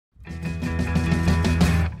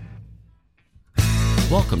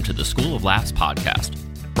Welcome to the School of Laughs podcast,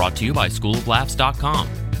 brought to you by schooloflaughs.com.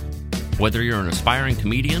 Whether you're an aspiring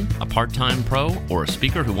comedian, a part-time pro, or a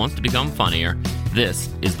speaker who wants to become funnier, this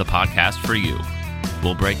is the podcast for you.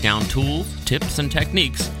 We'll break down tools, tips, and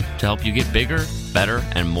techniques to help you get bigger, better,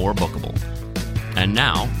 and more bookable. And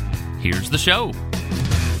now, here's the show.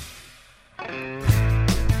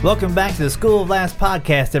 Welcome back to the School of Laughs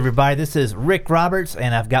podcast, everybody. This is Rick Roberts,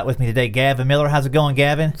 and I've got with me today Gavin Miller. How's it going,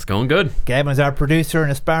 Gavin? It's going good. Gavin is our producer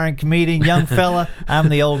and aspiring comedian, young fella. I'm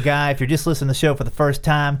the old guy. If you're just listening to the show for the first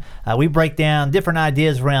time, we break down different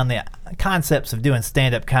ideas around the concepts of doing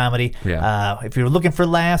stand-up comedy. Yeah. If you're looking for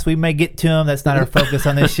laughs, we may get to them. That's not our focus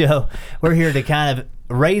on this show. We're here to kind of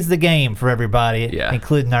raise the game for everybody,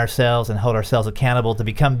 including ourselves, and hold ourselves accountable to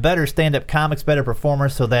become better stand-up comics, better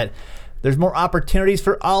performers, so that there's more opportunities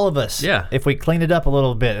for all of us if we clean it up a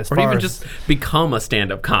little bit. Or even just become a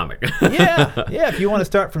stand-up comic. If you want to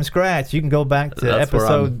start from scratch, you can go back to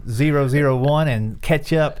episode 001 and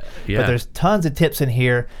catch up. But there's tons of tips in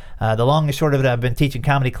here. The long and short of it, I've been teaching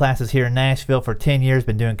comedy classes here in Nashville for 10 years,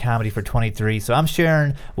 been doing comedy for 23. So I'm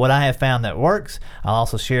sharing what I have found that works. I'll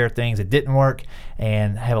also share things that didn't work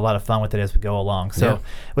and have a lot of fun with it as we go along. So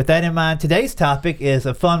with that in mind, today's topic is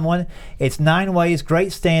a fun one. It's 9 ways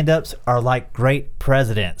great stand-ups are like great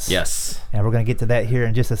presidents. Yes. And we're going to get to that here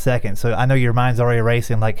in just a second. So I know your mind's already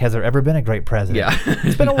racing, like, has there ever been a great president? Yeah.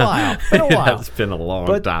 It's been a while. It's been a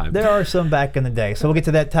long time. There are some back in the day. So we'll get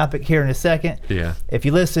to that topic here in a second. Yeah. If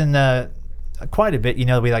you listen quite a bit, you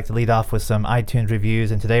know we like to lead off with some iTunes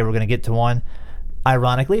reviews, and today we're going to get to one,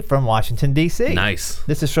 ironically, from Washington, D.C. Nice.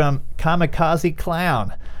 This is from Kamikaze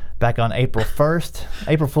Clown. Back on April 1st.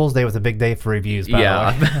 April Fool's Day was a big day for reviews, by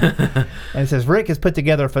the way. And it says, Rick has put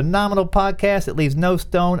together a phenomenal podcast that leaves no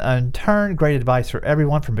stone unturned. Great advice for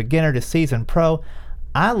everyone from beginner to seasoned pro.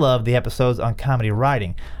 I love the episodes on comedy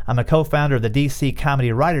writing. I'm a co-founder of the DC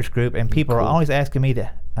Comedy Writers Group, and people are always asking me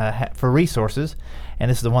for resources,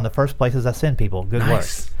 and this is one of the first places I send people. Good work.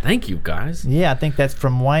 Thank you, guys. Yeah, I think that's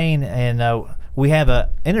from Wayne, and we have an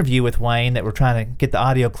interview with Wayne that we're trying to get the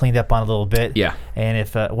audio cleaned up on a little bit. Yeah. And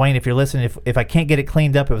if Wayne, if you're listening, if I can't get it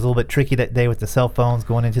cleaned up, it was a little bit tricky that day with the cell phones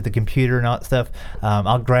going into the computer and all that stuff.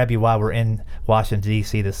 I'll grab you while we're in Washington,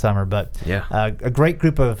 D.C. this summer. But a great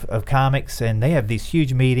group of comics, and they have these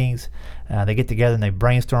huge meetings. They get together and they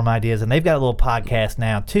brainstorm ideas, and they've got a little podcast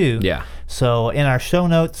now too. Yeah. So in our show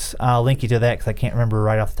notes, I'll link you to that because I can't remember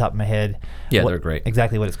right off the top of my head. Yeah, they're great.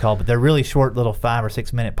 Exactly what it's called, but they're really short, little 5 or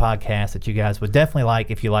 6 minute podcasts that you guys would definitely like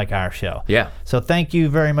if you like our show. Yeah. So thank you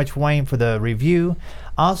very much, Wayne, for the review.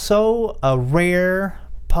 Also, a rare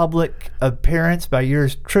public appearance by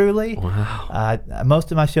yours truly. Wow.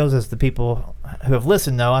 Most of my shows, as the people who have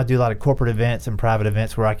listened know, I do a lot of corporate events and private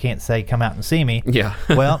events where I can't say come out and see me. Yeah.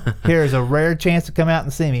 Well, here's a rare chance to come out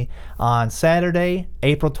and see me on Saturday,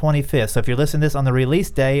 April 25th. So if you're listening to this on the release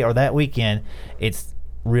day or that weekend, it's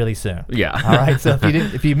really soon. Yeah. All right. So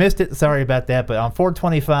if you missed it, sorry about that. But on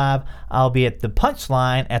 4/25, I'll be at the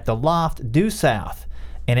Punchline at the Loft Due South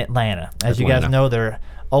in Atlanta. As you guys know, their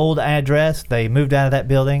old address, they moved out of that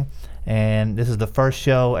building, and this is the first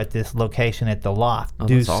show at this location at the Loft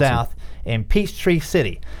Due South in Peachtree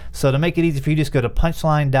City. So to make it easy for you, just go to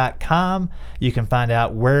punchline.com. You can find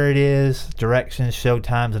out where it is, directions, show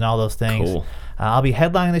times, and all those things. Cool. I'll be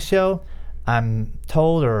headlining the show. I'm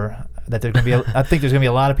told that there's going to be I think there's going to be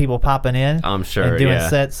a lot of people popping in. I'm sure, and doing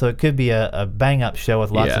sets, so it could be a bang-up show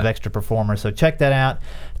with lots of extra performers. So check that out.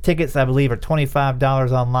 Tickets, I believe, are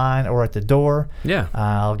 $25 online or at the door. Yeah.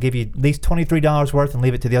 I'll give you at least $23 worth and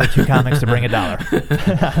leave it to the other 2 comics to bring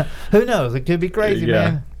 $1. Who knows? It could be crazy,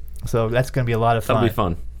 man. So that's going to be a lot of fun. That'll be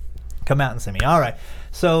fun. Come out and see me. All right.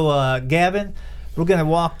 So, Gavin, we're going to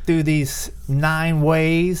walk through these 9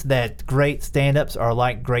 ways that great stand-ups are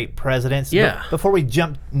like great presidents. Yeah. But before we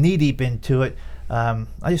jump knee-deep into it, I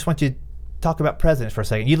just want you to talk about presidents for a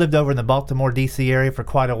second. You lived over in the Baltimore, D.C. area for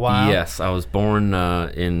quite a while. Yes. I was born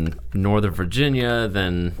in Northern Virginia,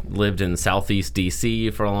 then lived in Southeast D.C.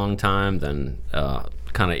 for a long time, then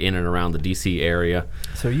kind of in and around the D.C. area.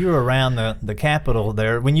 So you were around the capital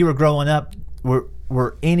there. When you were growing up,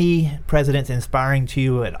 were any presidents inspiring to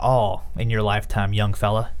you at all in your lifetime, young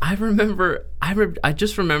fella? I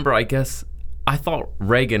just remember, I guess, I thought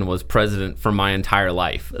Reagan was president for my entire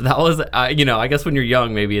life. That was, I guess when you're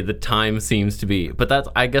young, maybe the time seems to be. But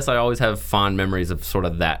I guess I always have fond memories of sort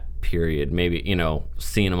of that period. Maybe,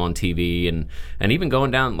 seeing them on TV and even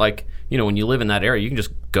going down, like, when you live in that area, you can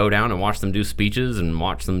just go down and watch them do speeches and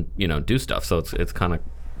watch them, do stuff. So it's kind of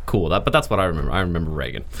cool. But that's what I remember. I remember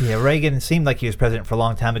Reagan. Yeah, Reagan seemed like he was president for a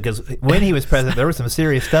long time because when he was president, there was some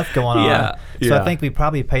serious stuff going on. So I think we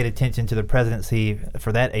probably paid attention to the presidency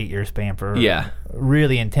for that 8-year span for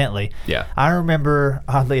really intently. Yeah. I remember,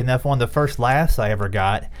 oddly enough, one of the first laughs I ever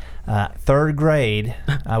got, third grade,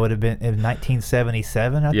 I would have been in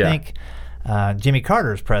 1977, I think. Jimmy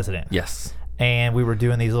Carter's president. Yes. And we were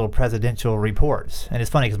doing these little presidential reports. And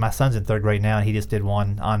it's funny because my son's in third grade now, and he just did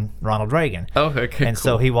one on Ronald Reagan. Oh, okay, And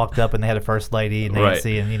so he walked up, and they had a first lady, and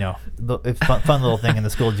Nancy, and, it's fun little thing in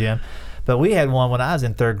the school gym. But we had one when I was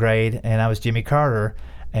in third grade, and I was Jimmy Carter,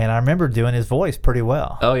 and I remember doing his voice pretty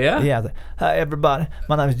well. Oh, yeah? Yeah. I was like, hi, everybody.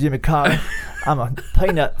 My name is Jimmy Carter. I'm a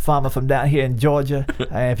peanut farmer from down here in Georgia.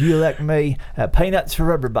 And if you elect me, peanuts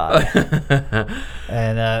for everybody.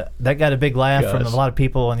 And that got a big laugh from a lot of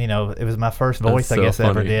people. And, it was my first voice, I guess, I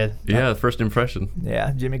ever did. Yeah, the first impression.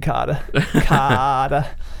 Yeah, Jimmy Carter. Carter.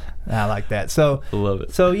 I like that. So I love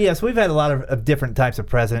it. So yes, we've had a lot of different types of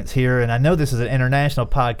presidents here, and I know this is an international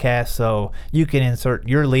podcast, so you can insert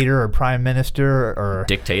your leader or prime minister or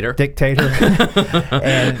dictator,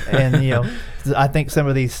 and I think some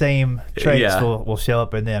of these same traits will show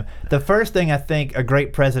up in them. The first thing I think a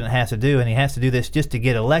great president has to do, and he has to do this just to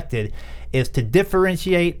get elected, is to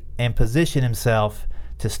differentiate and position himself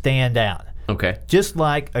to stand out. Okay. Just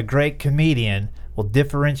like a great comedian will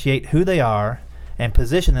differentiate who they are and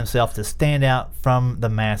position themselves to stand out from the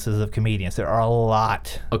masses of comedians. There are a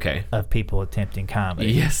lot of people attempting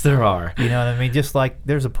comedy. Yes, there are. You know what I mean? Just like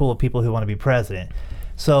there's a pool of people who want to be president.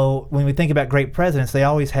 So when we think about great presidents, they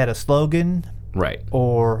always had a slogan. Right.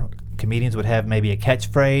 Or comedians would have maybe a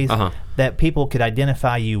catchphrase that people could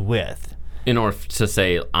identify you with. In order to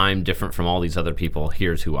say, I'm different from all these other people,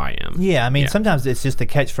 here's who I am. Yeah, I mean, sometimes it's just a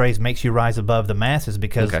catchphrase makes you rise above the masses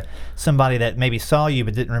because somebody that maybe saw you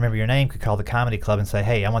but didn't remember your name could call the comedy club and say,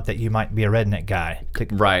 hey, I want that you might be a redneck guy.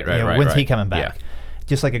 Right. When's he coming back? Yeah.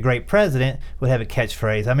 Just like a great president would have a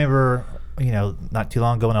catchphrase. I remember, not too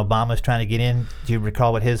long ago when Obama was trying to get in, do you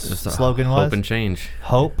recall what his slogan was? Hope and change.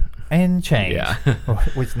 Hope and change. Yeah.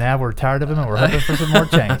 Which now we're tired of him and we're hoping for some more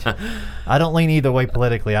change. I don't lean either way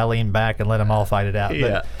politically. I lean back and let them all fight it out.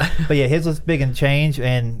 But yeah, his was big in change.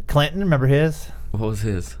 And Clinton, remember his? What was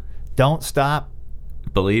his? Don't stop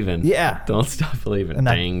believing. Yeah. Don't stop believing.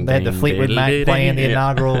 And they had the Fleetwood Mac playing the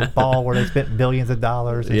inaugural ball where they spent billions of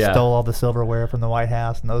dollars and stole all the silverware from the White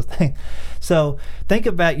House and those things. So think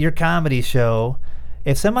about your comedy show.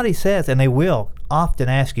 If somebody says, and they will often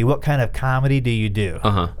ask you, what kind of comedy do you do?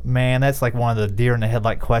 Man, that's like one of the deer in the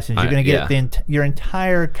headlight questions. You're going to get your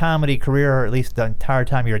entire comedy career, or at least the entire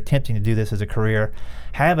time you're attempting to do this as a career,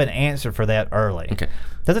 have an answer for that early. Okay.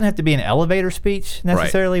 Doesn't have to be an elevator speech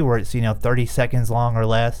necessarily, where it's 30 seconds long or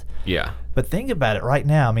less. Yeah. But think about it right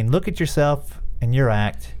now. I mean, look at yourself and your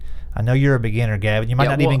act. I know you're a beginner, Gavin. You might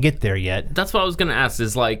not even get there yet. That's what I was going to ask.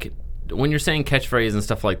 Is like, when you're saying catchphrase and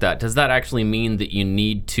stuff like that, does that actually mean that you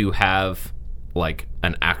need to have like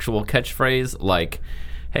an actual catchphrase, like,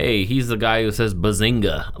 hey, he's the guy who says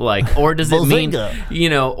bazinga, like, or does it mean,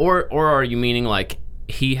 or are you meaning like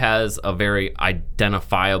he has a very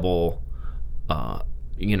identifiable,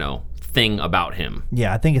 thing about him?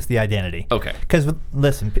 Yeah, I think it's the identity. Okay. Because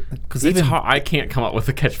listen, because it's hard. I can't come up with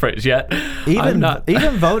a catchphrase yet.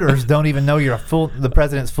 Even voters don't even know the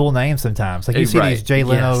president's full name sometimes. Like you see these Jay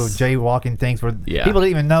Leno jaywalking things where people don't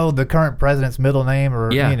even know the current president's middle name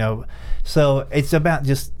or So it's about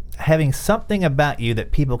just having something about you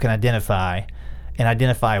that people can identify and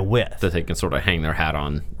identify with. That they can sort of hang their hat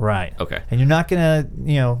on. Right. Okay. And you're not going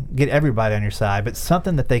to, get everybody on your side, but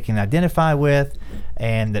something that they can identify with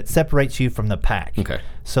and that separates you from the pack. Okay.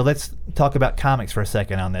 So let's talk about comics for a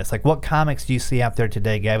second on this. Like, what comics do you see out there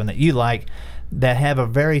today, Gavin, that you like that have a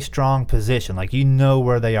very strong position? Like,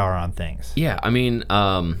 where they are on things. Yeah. I mean,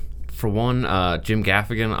 for one, Jim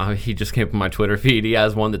Gaffigan, he just came up on my Twitter feed. He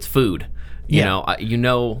has one that's food.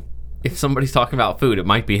 If somebody's talking about food, it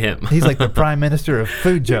might be him. He's like the prime minister of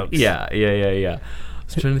food jokes. Yeah. I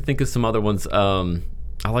was trying to think of some other ones.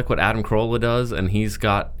 I like what Adam Carolla does, and he's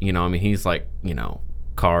got, he's like,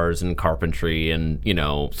 cars and carpentry and,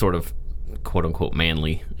 sort of quote-unquote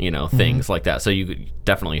manly, things like that. So you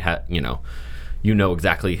definitely have,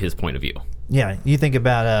 exactly his point of view. Yeah. You think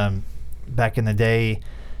about back in the day,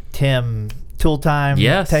 Tim Tool Time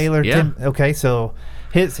Taylor. Yeah. Tim, okay, so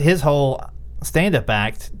his whole stand-up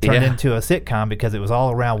act turned into a sitcom because it was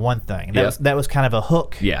all around one thing. That was kind of a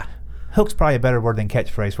hook. Yeah. Hook's probably a better word than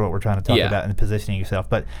catchphrase for what we're trying to talk about in positioning yourself,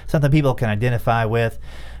 but something people can identify with.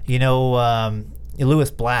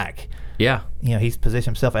 Lewis Black. Yeah. He's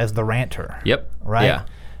positioned himself as the ranter. Yep. Right?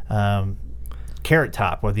 Yeah. Carrot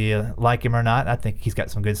Top, whether you like him or not. I think he's got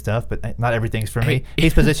some good stuff, but not everything's for me.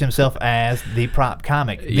 He's positioned himself as the prop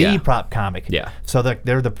comic, prop comic. Yeah. So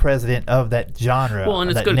they're the president of that genre. Well, and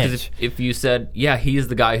it's good because if you said, yeah, he's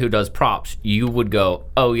the guy who does props, you would go,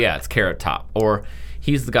 oh, yeah, it's Carrot Top. Or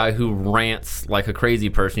he's the guy who rants like a crazy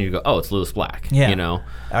person. You go, oh, it's Lewis Black. Yeah. You know?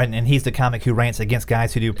 And he's the comic who rants against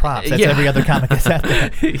guys who do props. That's every other comic that's out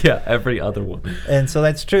there. Yeah, every other one. And so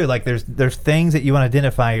that's true. Like there's things that you want to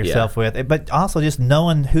identify yourself with, but also just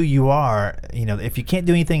knowing who you are. You know, if you can't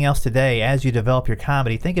do anything else today, as you develop your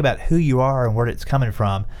comedy, think about who you are and where it's coming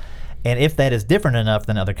from, and if that is different enough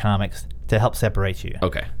than other comics to help separate you.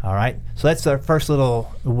 Okay. All right. So that's our first little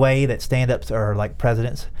way that stand-ups are like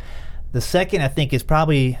presidents. The second, I think,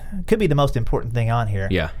 could be the most important thing on here.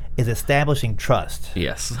 Yeah. Is establishing trust.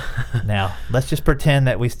 Yes. Now, let's just pretend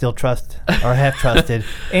that we still trust or have trusted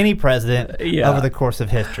any president over the course of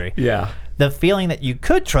history. Yeah. The feeling that you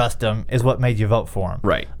could trust him is what made you vote for him.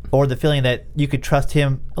 Right. Or the feeling that you could trust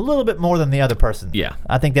him a little bit more than the other person. Yeah.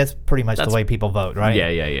 I think that's pretty much the way people vote, right?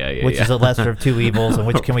 Yeah. Which is the lesser of two evils, and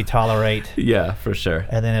which can we tolerate? Yeah, for sure.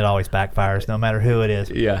 And then it always backfires, no matter who it is.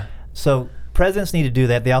 Yeah. So presidents need to do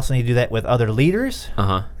that. They also need to do that with other leaders,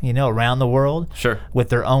 around the world. Sure. With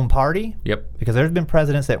their own party. Yep. Because there's been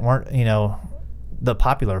presidents that weren't, the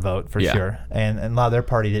popular vote for sure. And a lot of their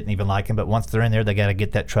party didn't even like him, but once they're in there, they got to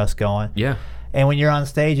get that trust going. Yeah. And when you're on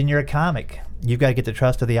stage and you're a comic, you've got to get the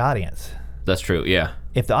trust of the audience. That's true, yeah.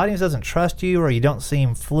 If the audience doesn't trust you, or you don't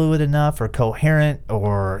seem fluid enough or coherent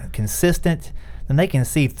or consistent, then they can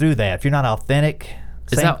see through that. If you're not authentic.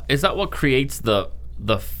 Is that what creates the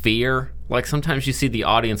fear? Like sometimes you see the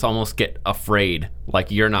audience almost get afraid,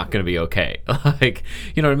 like you're not going to be okay. Like,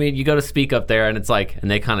 you know what I mean? You go to speak up there and it's like, and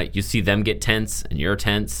they you see them get tense and you're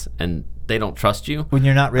tense and they don't trust you. When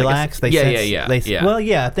you're not relaxed, yeah. Well,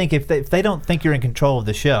 yeah, I think if they don't think you're in control of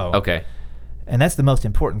the show. Okay. And that's the most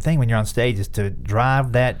important thing when you're on stage, is to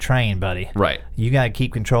drive that train, buddy. Right. You got to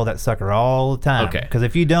keep control of that sucker all the time. Okay. Because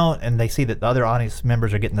if you don't, and they see that the other audience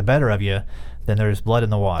members are getting the better of you, then there's blood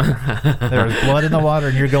in the water. There's blood in the water,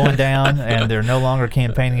 and you're going down, and they're no longer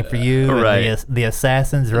campaigning for you. Right. And the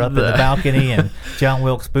assassins are up in the balcony, and John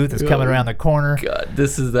Wilkes Booth is coming around the corner. God,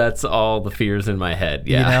 that's all the fears in my head.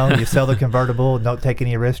 Yeah. You sell the convertible, don't take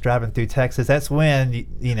any risk driving through Texas. That's when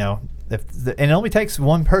and it only takes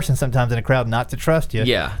one person sometimes in a crowd not to trust you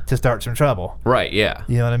to start some trouble. Right, yeah.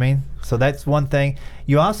 You know what I mean? So that's one thing.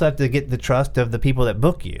 You also have to get the trust of the people that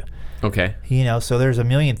book you. Okay. So there's a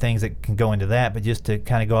million things that can go into that, but just to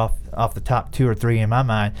kind of go off the top 2 or 3 in my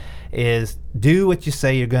mind is do what you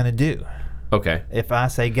say you're going to do. Okay. If I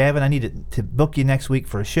say, Gavin, I need to book you next week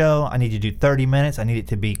for a show, I need you to do 30 minutes, I need it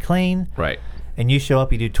to be clean. Right. And you show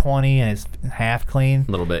up, you do 20 and it's half clean.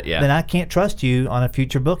 A little bit, yeah. Then I can't trust you on a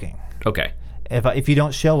future booking. Okay. If you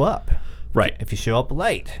don't show up. Right. If you show up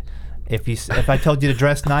late. If I told you to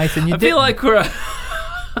dress nice and you didn't. I feel like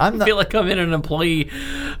I feel like I'm in an employee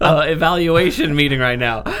evaluation meeting right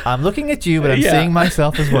now. I'm looking at you, but I'm seeing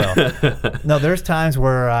myself as well. No, there's times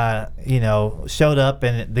where showed up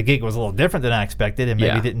and the gig was a little different than I expected, and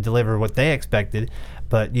maybe didn't deliver what they expected.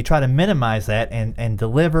 But you try to minimize that and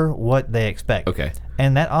deliver what they expect. Okay.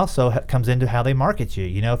 And that also comes into how they market you.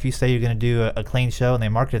 If you say you're going to do a clean show and they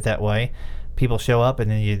market it that way, people show up and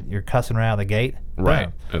then you're cussing right out of the gate.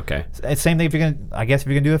 Right. Boom. Okay. It's same thing if you're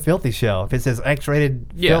gonna do a filthy show. If it says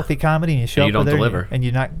X-rated filthy comedy and you show up don't there deliver and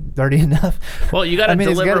you're not dirty enough. Well, you got to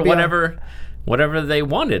deliver whatever they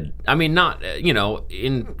wanted. I mean, not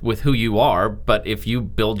with who you are, but if you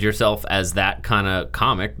build yourself as that kind of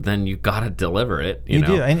comic, then you got to deliver it. You know?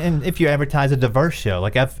 Do, and if you advertise a diverse show,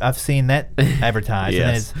 like I've seen that advertised,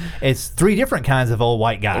 yes. And it's 3 different kinds of old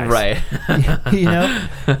white guys, right?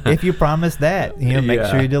 If you promise that, make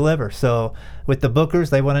sure you deliver. So with the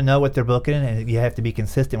bookers, they want to know what they're booking, and you have to be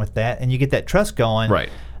consistent with that, and you get that trust going, right?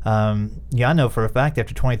 I know for a fact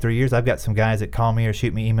after 23 years, I've got some guys that call me or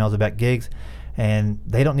shoot me emails about gigs, and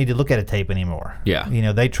they don't need to look at a tape anymore. Yeah.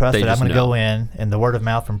 They trust that I'm going to go in, and the word of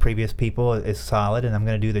mouth from previous people is solid, and I'm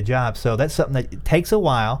going to do the job. So that's something that takes a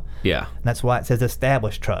while. Yeah. And that's why it says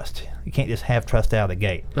establish trust. You can't just have trust out of the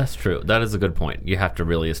gate. That's true. That is a good point. You have to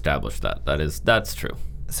really establish that. That's true.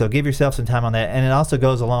 So give yourself some time on that, and it also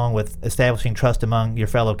goes along with establishing trust among your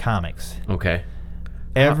fellow comics. Okay.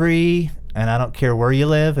 And I don't care where you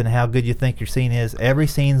live and how good you think your scene is, every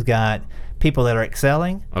scene's got people that are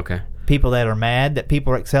excelling. Okay. People that are mad that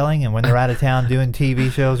people are excelling, and when they're out of town doing TV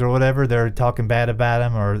shows or whatever, they're talking bad about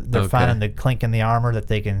them, or they're finding the clink in the armor that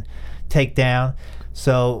they can take down.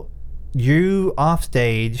 So you off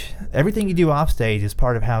stage, everything you do off stage is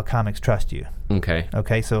part of how comics trust you.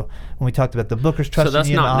 Okay, so when we talked about the bookers trusting you, so that's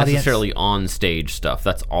not audience, necessarily on stage stuff.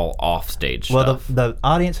 That's all off stage stuff. Well, the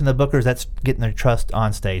audience and the bookers, that's getting their trust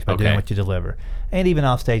on stage by doing what you deliver, and even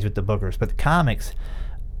off stage with the bookers. But the comics,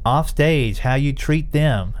 off stage, how you treat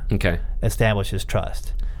them establishes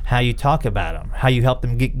trust. How you talk about them, how you help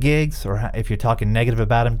them get gigs, or if you're talking negative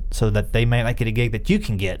about them so that they may not get a gig that you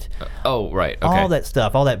can get. Right. Okay. All that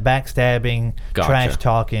stuff, all that backstabbing, trash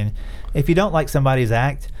talking. If you don't like somebody's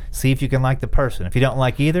act, see if you can like the person. If you don't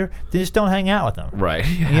like either, then just don't hang out with them. Right.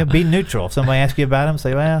 Be neutral. If somebody asks you about them,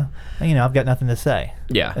 say, well, I've got nothing to say.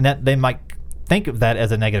 Yeah. And that they might think of that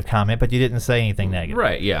as a negative comment, but you didn't say anything negative.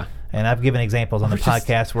 Right, yeah. And I've given examples on the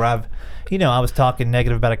podcast where I was talking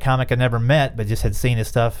negative about a comic I never met, but just had seen his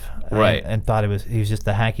stuff and thought he was just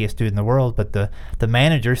the hackiest dude in the world. But the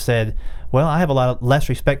manager said, well, I have a lot less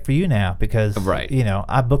respect for you now because,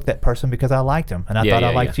 I booked that person because I liked him, and I thought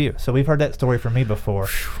I liked you. So we've heard that story from me before.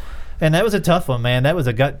 And that was a tough one, man. That was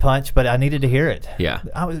a gut punch, but I needed to hear it. Yeah.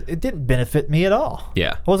 It didn't benefit me at all.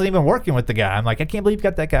 Yeah. I wasn't even working with the guy. I'm like, I can't believe you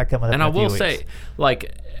got that guy coming up in a few weeks. And I will say,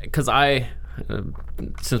 because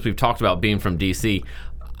since we've talked about being from D.C.,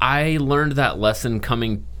 I learned that lesson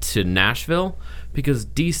coming to Nashville because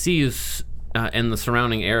D.C. is and the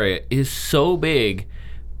surrounding area is so big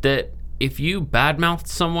that if you badmouthed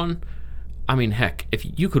someone, I mean, heck,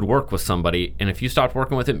 if you could work with somebody and if you stopped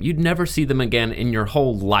working with them, you'd never see them again in your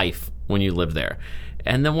whole life when you lived there.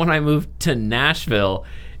 And then when I moved to Nashville,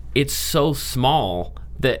 it's so small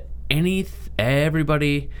that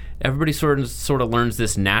everybody sort of learns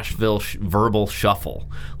this Nashville verbal shuffle,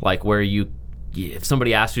 like where if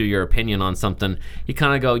somebody asks you your opinion on something, you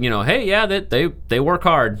kind of go, hey, yeah, they work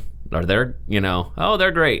hard, or they're, oh,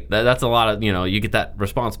 they're great. That's a lot of, you get that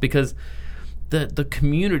response because the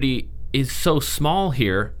community is so small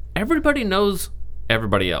here. Everybody knows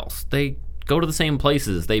everybody else. They go to the same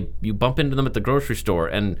places. You bump into them at the grocery store,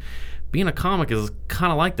 and being a comic is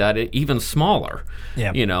kind of like that, even smaller.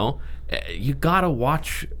 Yeah. You gotta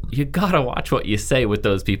watch what you say with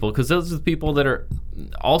those people because those are the people that are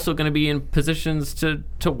also going to be in positions to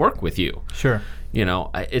work with you. Sure.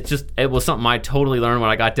 It was something I totally learned when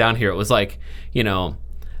I got down here. It was like,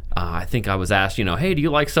 I think I was asked, hey, do you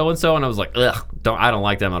like so and so? And I was like, ugh, I don't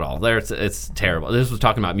like them at all. It's terrible. This was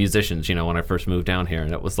talking about musicians, when I first moved down here,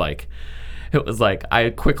 and it was like I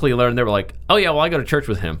quickly learned they were like, oh yeah, well I go to church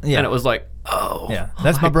with him, and it was like, oh yeah,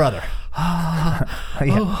 that's my brother.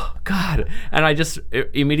 Oh God! And I just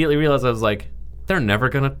immediately realized I was like, they're never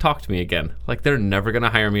gonna talk to me again. Like they're never gonna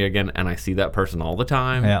hire me again. And I see that person all the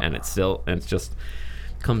time, and it's just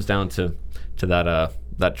comes down to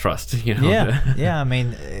that trust. Yeah. I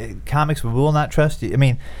mean, comics will not trust you. I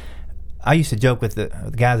mean, I used to joke with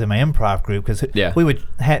the guys in my improv group because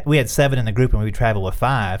we had 7 in the group and we would travel with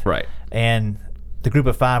 5. Right. And the group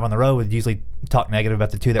of 5 on the road would usually talk negative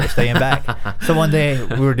about the 2 that were staying back. So one day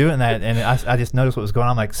we were doing that, and I just noticed what was going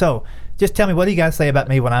on. I'm like, so just tell me, what do you guys say about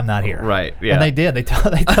me when I'm not here? Right. Yeah. And they did. They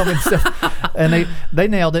told me stuff, and they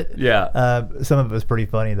nailed it. Yeah. Some of it was pretty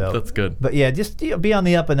funny though. That's good. But yeah, just be on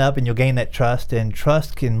the up and up, and you'll gain that trust. And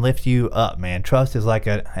trust can lift you up, man. Trust is like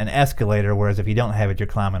an escalator, whereas if you don't have it, you're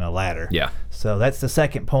climbing a ladder. Yeah. So that's the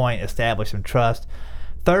second point: establish some trust.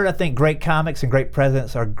 Third, I think great comics and great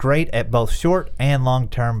presidents are great at both short and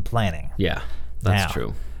long-term planning. Yeah, that's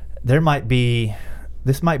true. This might be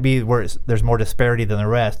where there's more disparity than the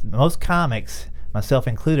rest. Most comics, myself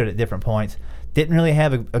included at different points, didn't really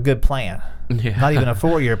have a good plan. Yeah. Not even a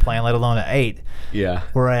 4-year plan, let alone an 8. Yeah.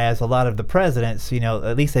 Whereas a lot of the presidents,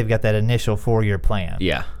 at least they've got that initial 4-year plan.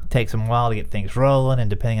 Yeah. It takes them a while to get things rolling, and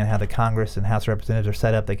depending on how the Congress and House of Representatives are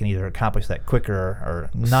set up, they can either accomplish that quicker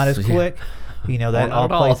or not as quick. That all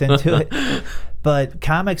plays into it. But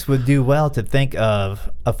comics would do well to think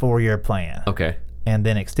of a 4-year plan. Okay. And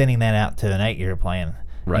then extending that out to an 8-year plan.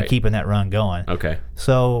 Right. And keeping that run going. Okay.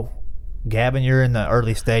 So, Gavin, you're in the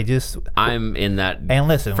early stages. I'm in that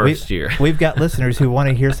first year. We've got listeners who want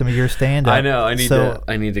to hear some of your stand-up. I know. I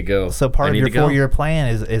need to go. So part of your 4-year plan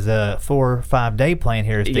is a 4 or 5 day plan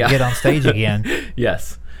here is to get on stage again.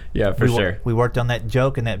 Yes. Yeah, for sure. We worked on that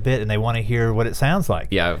joke and that bit, and they want to hear what it sounds like.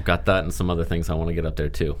 Yeah, I've got that and some other things I want to get up there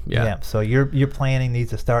too. Yeah. So your planning needs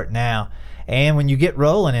to start now. And when you get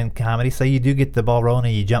rolling in comedy, say you do get the ball rolling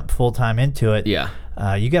and you jump full-time into it,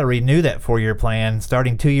 you got to renew that 4-year plan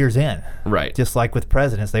starting 2 years in. Right. Just like with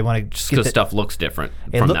presidents, they want to just because stuff looks different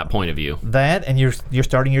from that point of view. That, and you're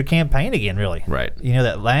starting your campaign again, really. Right.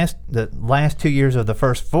 The last 2 years of the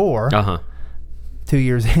first 4. 2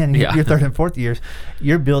 years in, your third and fourth years,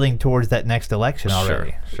 you're building towards that next election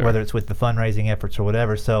already, sure. Whether it's with the fundraising efforts or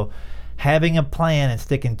whatever. So having a plan and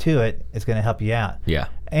sticking to it is going to help you out. Yeah.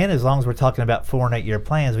 And as long as we're talking about 4 and 8 year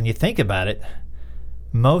plans, when you think about it,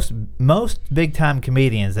 most big time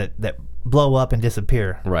comedians that blow up and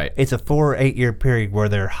disappear, right, it's a 4 or 8 year period where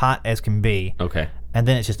they're hot as can be. Okay. And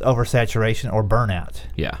then it's just oversaturation or burnout.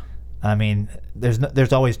 Yeah. I mean,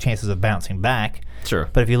 there's always chances of bouncing back. Sure.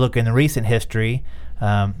 But if you look in the recent history,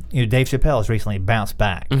 Dave Chappelle has recently bounced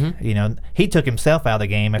back. Mm-hmm. He took himself out of the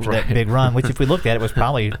game after that big run, which if we looked at it was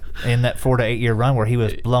probably in that 4 to 8 year run where he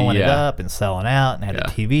was blowing it up and selling out and had a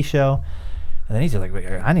TV show. And then he's just like,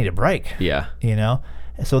 I need a break. Yeah.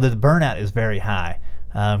 So the burnout is very high.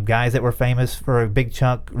 Guys that were famous for a big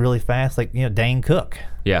chunk really fast, like Dane Cook.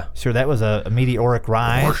 Yeah. Sure, that was a meteoric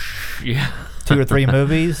rise. Yeah. 2 or 3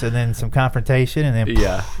 movies and then some confrontation and then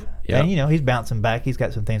yeah. And he's bouncing back. He's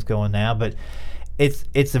got some things going now, but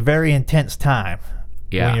it's a very intense time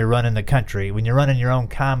when you're running the country. When you're running your own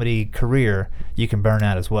comedy career, you can burn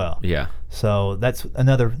out as well. Yeah. So that's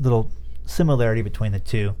another little similarity between the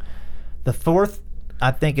two. The fourth,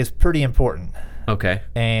 I think, is pretty important. Okay.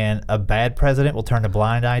 And a bad president will turn a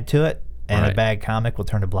blind eye to it, and a bad comic will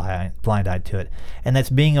turn a blind eye to it. And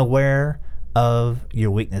that's being aware of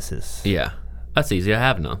your weaknesses. Yeah. That's easy. I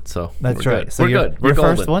have none, so that's we're right. Good. So we're good. We're your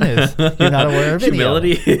golden. First one is you're not aware of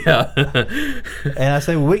humility. Yeah. And I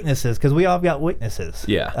say weaknesses because we all got weaknesses.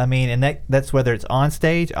 Yeah. I mean, and that's whether it's on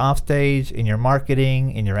stage, off stage, in your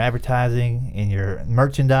marketing, in your advertising, in your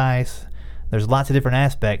merchandise. There's lots of different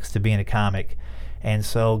aspects to being a comic, and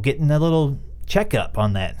so getting a little checkup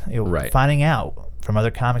on that, finding out from other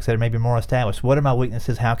comics that are maybe more established. What are my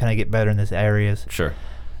weaknesses? How can I get better in these areas? Sure.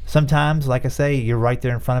 Sometimes, like I say, you're right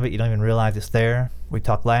there in front of it. You don't even realize it's there. We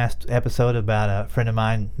talked last episode about a friend of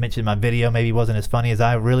mine mentioned my video maybe wasn't as funny as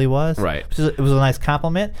I really was. Right. It was a nice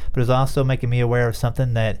compliment, but it was also making me aware of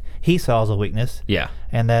something that he saw as a weakness. Yeah.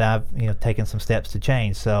 And that I've taken some steps to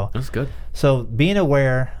change. So that's good. So being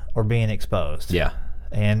aware or being exposed. Yeah.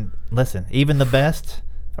 And listen, even the best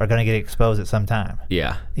are going to get exposed at some time.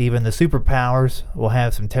 Yeah. Even the superpowers will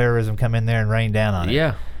have some terrorism come in there and rain down on it.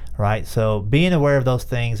 Yeah. Right? So being aware of those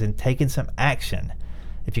things and taking some action.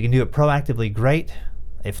 If you can do it proactively, great.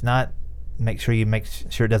 If not, make sure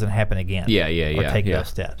it doesn't happen again. Yeah. Or take those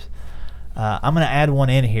steps. I'm going to add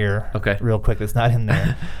one in here real quick that's not in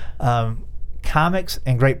there. Comics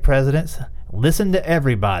and great presidents, listen to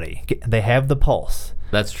everybody. They have the pulse.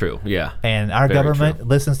 That's true, yeah. And our government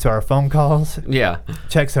listens to our phone calls,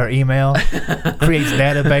 checks our email, creates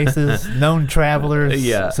databases, known travelers,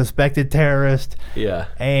 suspected terrorists. Yeah.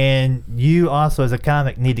 And you also, as a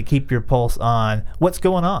comic, need to keep your pulse on what's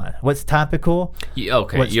going on, what's topical,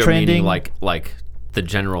 what's you're trending. Meaning like the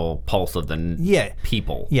general pulse of the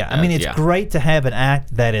people. Yeah, I mean, it's great to have an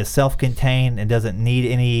act that is self-contained and doesn't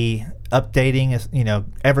need any updating,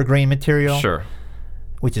 evergreen material. Sure.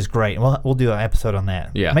 Which is great. We'll do an episode on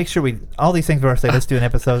that. Yeah. Make sure all these things where I say, let's do an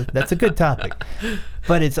episode. That's a good topic.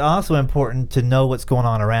 But it's also important to know what's going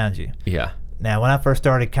on around you. Yeah. Now, when I first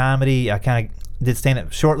started comedy, I kind of did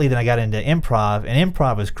stand-up shortly, then I got into improv. And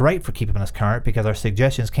improv was great for keeping us current because our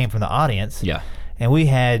suggestions came from the audience. Yeah. And we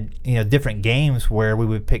had, different games where we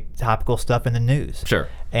would pick topical stuff in the news. Sure.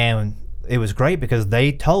 And it was great because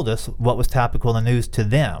they told us what was topical in the news to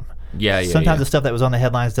them. Sometimes the stuff that was on the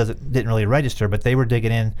headlines didn't really register, but they were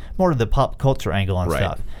digging in more to the pop culture angle on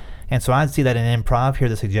stuff. And so I'd see that in improv, hear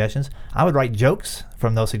the suggestions. I would write jokes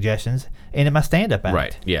from those suggestions into my stand-up act.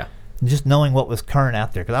 Right, yeah. Just knowing what was current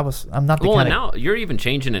out there, because I'm not the kind of... Well, now you're even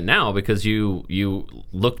changing it now because you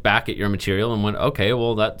looked back at your material and went, okay,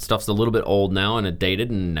 well, that stuff's a little bit old now and it dated,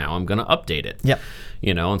 and now I'm going to update it. Yep.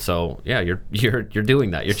 And so you're doing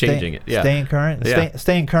that. You're changing it. Yeah. Staying current.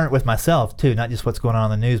 Staying current with myself too, not just what's going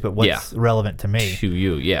on in the news, but what's relevant to me. To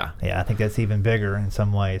you, yeah. Yeah, I think that's even bigger in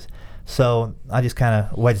some ways. So I just kind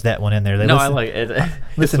of wedged that one in there. I like it.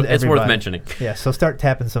 It's worth mentioning. Yeah, so start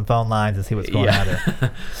tapping some phone lines and see what's going on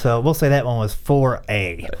there. So we'll say that one was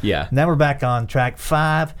 4A. Yeah. Now we're back on track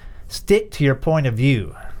 5. Stick to your point of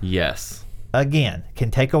view. Yes. Again, can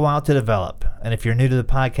take a while to develop. And if you're new to the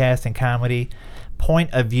podcast and comedy,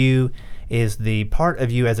 point of view is the part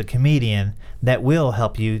of you as a comedian that will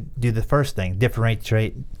help you do the first thing,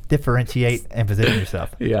 differentiate and position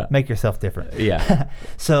yourself. Yeah. Make yourself different. Yeah.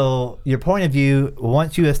 So your point of view,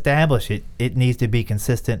 once you establish it, it needs to be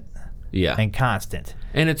consistent and constant.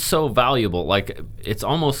 And it's so valuable. Like, it's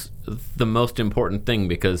almost the most important thing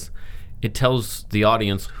because it tells the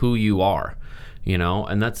audience who you are,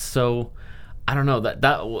 and that's so, I don't know,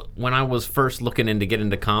 that when I was first looking to get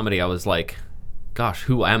into comedy, I was like, gosh,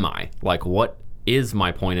 who am I? Like, what is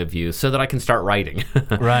my point of view so that I can start writing.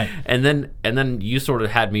 Right. And then you sort of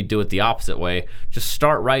had me do it the opposite way. Just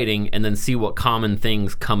start writing and then see what common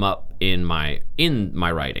things come up in my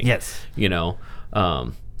writing. Yes. You know,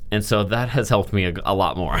 and so that has helped me a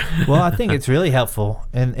lot more. Well, I think it's really helpful.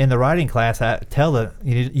 In the writing class, I tell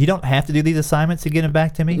you don't have to do these assignments to get them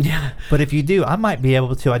back to me. Yeah. But if you do, I might be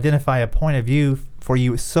able to identify a point of view for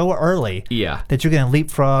you so early that you're going to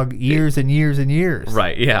leapfrog years and years and years.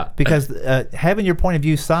 Right, yeah. Because having your point of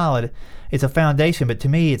view solid, it's a foundation, but to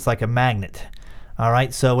me, it's like a magnet. All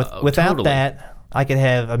right? So without totally. that, I could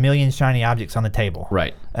have a million shiny objects on the table.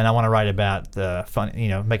 Right. And I want to write about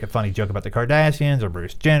make a funny joke about the Kardashians or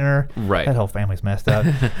Bruce Jenner. Right. That whole family's messed up.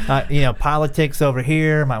 Politics over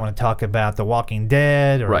here. Might want to talk about The Walking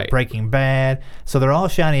Dead or Breaking Bad. So they're all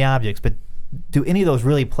shiny objects, but do any of those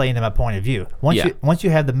really play into my point of view? Once you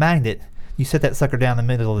have the magnet, you set that sucker down in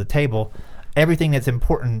the middle of the table, everything that's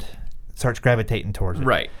important starts gravitating towards it.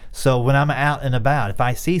 Right. So when I'm out and about, if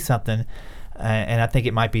I see something and I think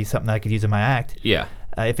it might be something that I could use in my act,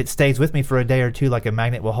 if it stays with me for a day or two, like a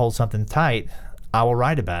magnet will hold something tight, I will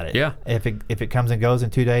write about it. Yeah. If it comes and goes in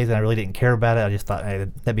 2 days and I really didn't care about it, I just thought, hey,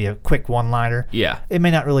 that'd be a quick one-liner. Yeah. It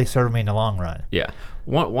may not really serve me in the long run. Yeah.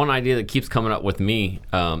 One idea that keeps coming up with me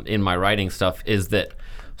in my writing stuff is that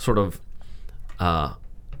sort of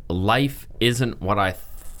life isn't what I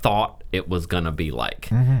thought it was going to be like.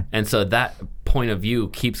 Mm-hmm. And so that point of view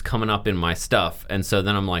keeps coming up in my stuff. And so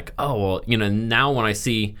then I'm like, oh, well, now when I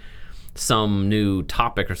see some new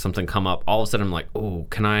topic or something come up, all of a sudden I'm like, oh,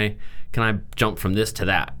 can I jump from this to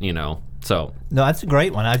that, So no, that's a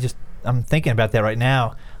great one. I'm thinking about that right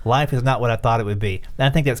now. Life is not what I thought it would be. And I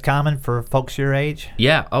think that's common for folks your age.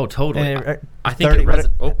 Yeah. Oh, totally. I think 30,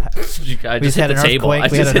 I just hit the table. I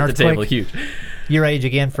just hit the table. Huge. Your age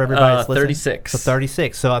again for everybody that's listening? 36. So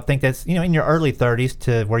 36. So I think that's, in your early 30s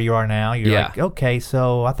to where you are now. You're like, okay,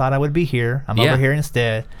 so I thought I would be here. I'm over here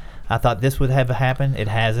instead. I thought this would have happened. It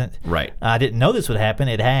hasn't. Right. I didn't know this would happen.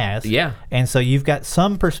 It has. Yeah. And so you've got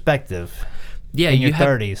some perspective in your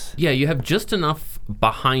 30s. Yeah, you have just enough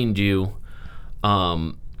behind you.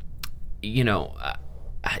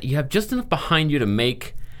 You have just enough behind you to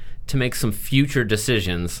make some future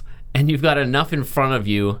decisions, and you've got enough in front of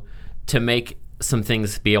you to make some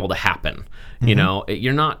things be able to happen. Mm-hmm.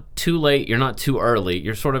 You're not too late, you're not too early.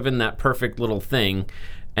 You're sort of in that perfect little thing.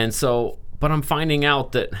 And so, but I'm finding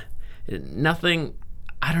out that nothing,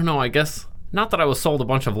 I don't know, I guess, not that I was sold a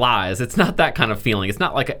bunch of lies. It's not that kind of feeling. It's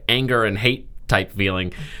not like an anger and hate type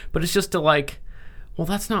feeling, but it's just well,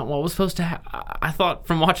 that's not what was supposed to happen. I thought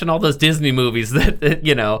from watching all those Disney movies that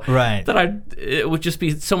it would just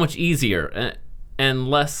be so much easier and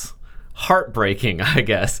less heartbreaking, I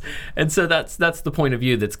guess. And so that's the point of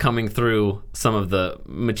view that's coming through some of the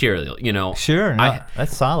material, Sure,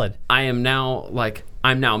 that's solid. I'm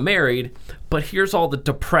now married, but here's all the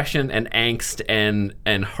depression and angst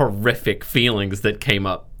and horrific feelings that came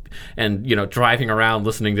up. And, driving around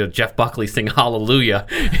listening to Jeff Buckley sing Hallelujah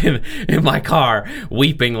in my car,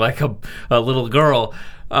 weeping like a little girl,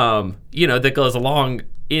 that goes along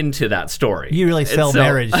into that story. You really sell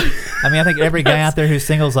marriage. I think every guy out there who's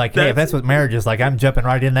single is like, hey, if that's what marriage is like, I'm jumping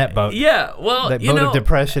right in that boat. Yeah, well, that boat of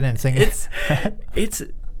depression and singing.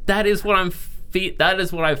 That is what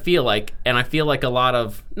I feel like, and I feel like a lot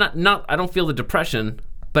of, I don't feel the depression,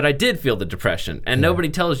 but I did feel the depression, and nobody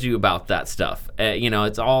tells you about that stuff.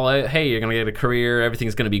 It's all, hey, you're going to get a career,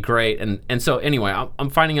 everything's going to be great. And so anyway, I'm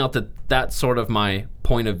finding out that that's sort of my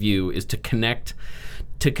point of view, is to connect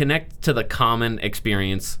to the common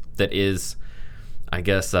experience that is, I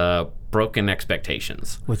guess, broken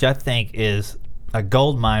expectations. Which I think is a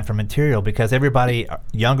gold mine for material, because everybody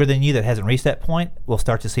younger than you that hasn't reached that point will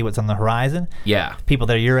start to see what's on the horizon. Yeah. People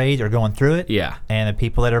that are your age are going through it. Yeah. And the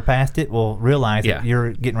people that are past it will realize that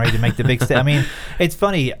you're getting ready to make the big step. It's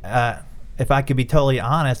funny. If I could be totally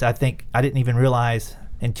honest, I think I didn't even realize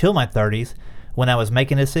until my 30s when I was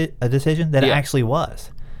making a decision that it actually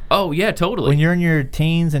was. Oh, yeah, totally. When you're in your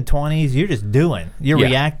teens and 20s, you're just doing. You're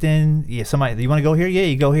reacting. Somebody, you want to go here? Yeah,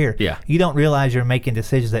 you go here. Yeah. You don't realize you're making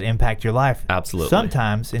decisions that impact your life. Absolutely.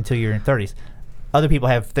 Sometimes until you're in 30s. Other people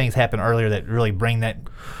have things happen earlier that really bring that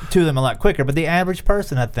to them a lot quicker. But the average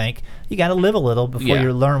person, I think, you got to live a little before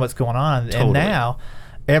you learn what's going on. Totally. And now,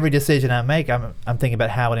 every decision I make, I'm thinking about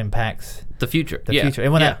how it impacts the future. Future.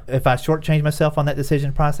 And if I shortchange myself on that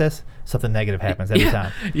decision process, something negative happens every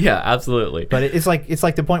time. Yeah, absolutely. But it's like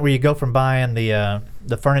the point where you go from buying the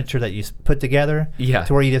furniture that you put together to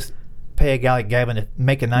where you just pay a guy like Gavin to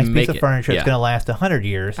make a nice piece of furniture that's going to last 100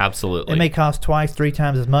 years. Absolutely. It may cost twice, 3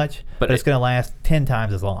 times as much, but it's going to last 10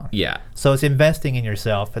 times as long. Yeah. So it's investing in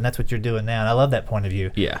yourself, and that's what you're doing now. And I love that point of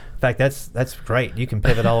view. Yeah. In fact, that's great. You can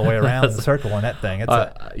pivot all the way around in the circle on that thing. It's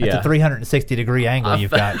a 360-degree angle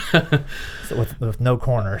you've got with no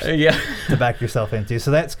corners to back yourself into.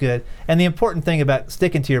 So that's good. And the important thing about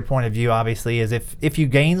sticking to your point of view, obviously, is if you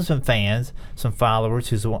gain some fans, some followers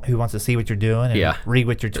who wants to see what you're doing and read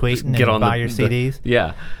what you're tweeting and buy your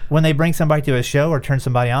CDs. When they bring somebody to a show or turn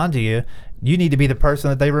somebody on to you, you need to be the person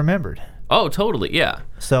that they remembered. Oh, totally, yeah.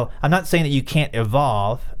 So I'm not saying that you can't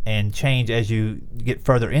evolve and change as you get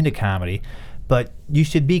further into comedy, but you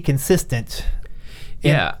should be consistent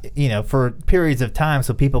for periods of time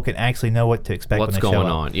so people can actually know what to expect when they show up. What's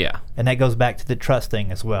going on, yeah. And that goes back to the trust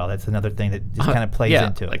thing as well. That's another thing that just kind of plays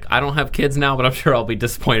into it. Like, I don't have kids now, but I'm sure I'll be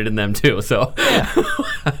disappointed in them too, so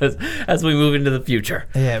as we move into the future.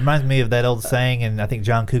 Yeah, it reminds me of that old saying, and I think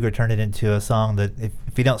John Cougar turned it into a song, that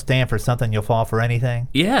if you don't stand for something, you'll fall for anything.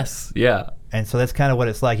 Yes, yeah. And so that's kind of what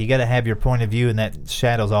it's like. You got to have your point of view, and that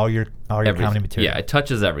shadows all your comedy material. Yeah, it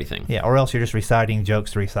touches everything. Yeah, or else you're just reciting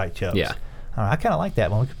jokes to recite jokes. Yeah. I kind of like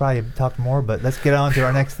that one. We could probably talk more, but let's get on to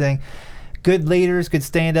our next thing. Good leaders, good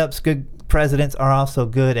stand-ups, good presidents are also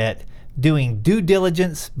good at doing due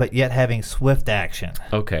diligence, but yet having swift action.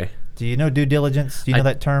 Okay. Do you know due diligence? Do you know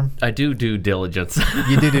that term? I do due diligence.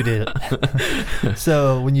 You do due diligence.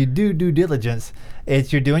 So when you do due diligence,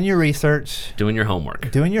 it's you're doing your research. Doing your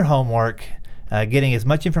homework. Getting as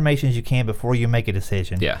much information as you can before you make a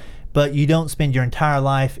decision. Yeah. But you don't spend your entire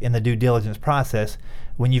life in the due diligence process.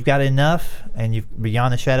 When you've got enough and you've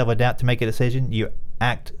beyond a shadow of a doubt to make a decision, you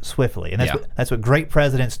act swiftly. And that's what great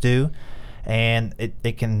presidents do. And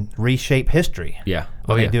it can reshape history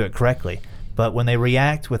when they do it correctly. But when they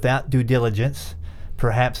react without due diligence,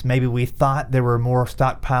 perhaps maybe we thought there were more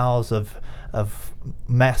stockpiles of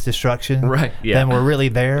mass destruction than were really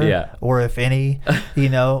there, or if any.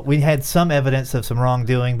 We had some evidence of some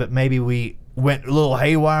wrongdoing, but maybe we went a little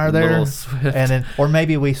haywire there, and then, or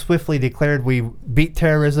maybe we swiftly declared we beat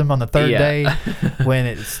terrorism on the third day when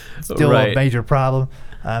it's still a major problem.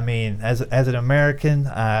 I mean, as an American,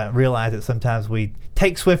 I realize that sometimes we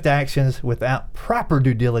take swift actions without proper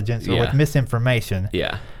due diligence or with misinformation.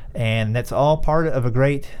 Yeah. And that's all part of a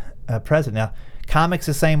great president. Now, comics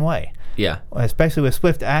the same way. Yeah. Especially with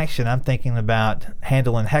swift action, I'm thinking about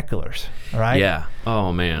handling hecklers, right? Yeah.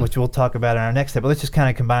 Oh, man. Which we'll talk about in our next step. But let's just kind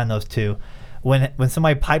of combine those two. When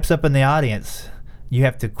somebody pipes up in the audience, you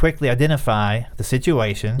have to quickly identify the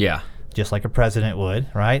situation. Yeah. Just like a president would,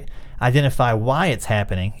 right? Identify why it's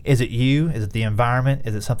happening. Is it you? Is it the environment?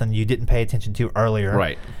 Is it something you didn't pay attention to earlier?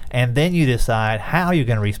 Right. And then you decide how you're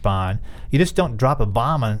going to respond. You just don't drop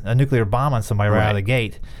a nuclear bomb on somebody right out of the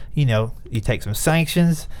gate. You take some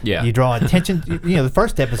sanctions. Yeah. You draw attention. The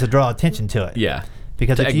first step is to draw attention to it. Yeah.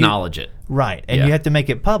 Because to acknowledge it. Right. And you have to make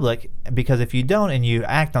it public, because if you don't and you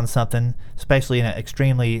act on something, especially in an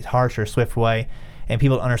extremely harsh or swift way, and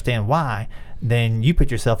people don't understand why, then you put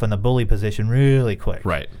yourself in the bully position really quick.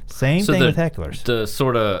 Right. Same thing with hecklers.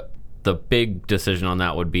 The big decision on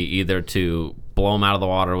that would be either to blow them out of the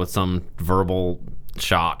water with some verbal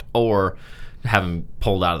shot or have them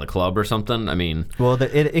pulled out of the club or something. I mean... Well,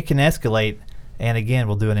 it can escalate. And again,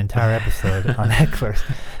 we'll do an entire episode on hecklers.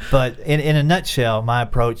 But in a nutshell, my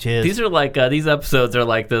approach is... These are like, these episodes are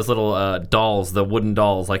like those little dolls, the wooden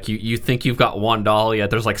dolls. Like you think you've got one doll, yet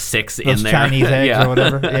there's like six in there. Chinese eggs or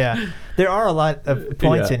whatever. Yeah. There are a lot of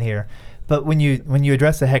points in here. But when you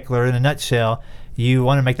address a heckler in a nutshell, you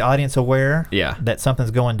want to make the audience aware that something's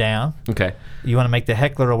going down. Okay. You want to make the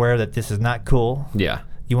heckler aware that this is not cool. Yeah.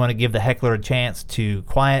 You want to give the heckler a chance to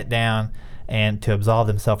quiet down and to absolve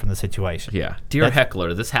themselves from the situation. Yeah. Dear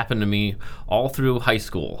heckler, this happened to me all through high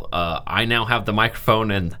school. I now have the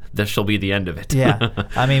microphone, and this shall be the end of it. Yeah.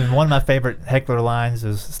 I mean, one of my favorite heckler lines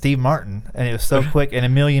is Steve Martin, and it was so quick, and a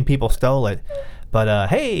million people stole it. But,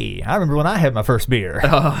 hey, I remember when I had my first beer.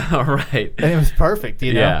 Oh, all right. And it was perfect,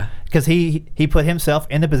 Yeah. Because he put himself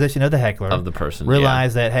in the position of the heckler. Of the person,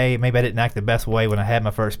 realized that, hey, maybe I didn't act the best way when I had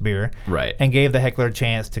my first beer. Right. And gave the heckler a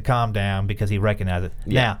chance to calm down because he recognized it.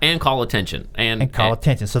 Yeah. Now, and call attention. And call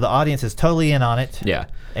attention. So the audience is totally in on it. Yeah.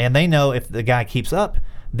 And they know if the guy keeps up,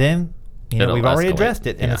 then... we've already addressed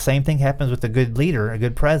it. And the same thing happens with a good leader, a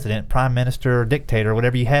good president, prime minister, dictator,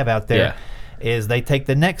 whatever you have out there, is they take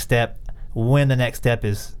the next step when the next step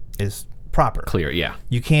is proper. Clear, yeah.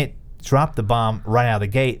 You can't drop the bomb right out of the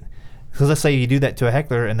gate. Because let's say you do that to a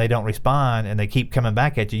heckler and they don't respond and they keep coming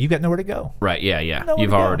back at you, you've got nowhere to go. Right, yeah.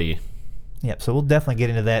 You've already... Yep, so we'll definitely get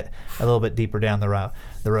into that a little bit deeper down the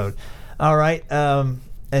road. All right,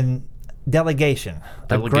 and delegation.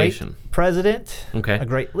 A great president, a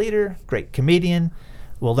great leader, great comedian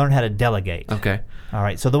well, learn how to delegate. Okay. All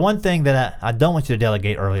right. So the one thing that I don't want you to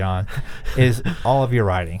delegate early on is all of your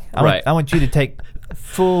writing. I want you to take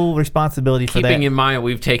full responsibility for that. Keeping in mind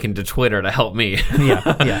we've taken to Twitter to help me.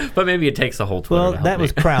 Yeah. But maybe it takes a whole Twitter to help that me.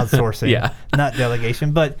 was crowdsourcing, not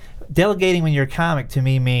delegation. But delegating when you're a comic to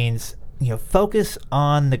me means, focus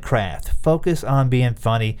on the craft. Focus on being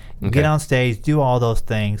funny. Get on stage, do all those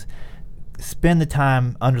things. Spend the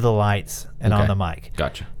time under the lights and on the mic.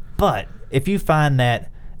 Gotcha. But if you find that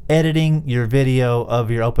editing your video of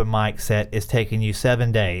your open mic set is taking you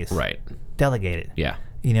 7 days, right, delegate it. Yeah.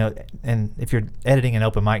 And if you're editing an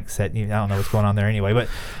open mic set, I don't know what's going on there anyway, but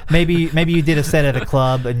maybe you did a set at a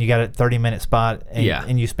club and you got a 30-minute spot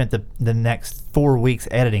and you spent the next 4 weeks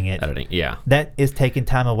editing it. That is taking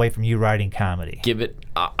time away from you writing comedy. Give it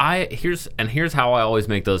here's how I always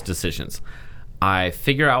make those decisions. I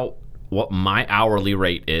figure out what my hourly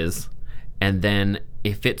rate is, and then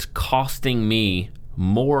if it's costing me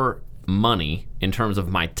more money in terms of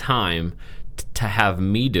my time to have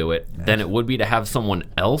me do it than it would be to have someone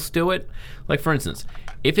else do it. Like, for instance,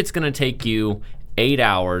 if it's going to take you 8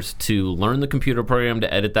 hours to learn the computer program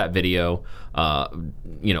to edit that video,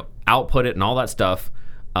 output it and all that stuff,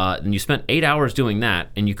 and you spent 8 hours doing that,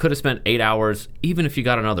 and you could have spent 8 hours even if you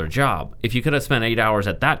got another job. If you could have spent 8 hours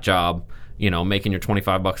at that job, making your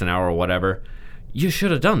 $25 an hour or whatever, you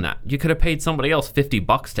should have done that. You could have paid somebody else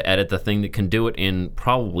 $50 to edit the thing that can do it in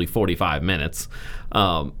probably 45 minutes.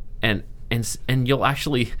 And you'll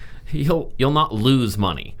actually you'll not lose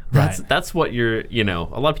money. That's what you're, a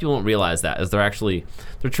lot of people don't realize that, is they're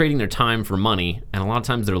trading their time for money, and a lot of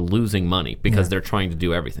times they're losing money because they're trying to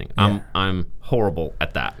do everything. I'm horrible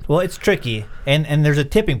at that. Well, it's tricky, and there's a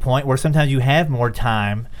tipping point where sometimes you have more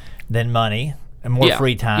time than money and more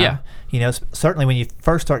free time. Certainly when you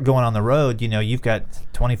first start going on the road, you've got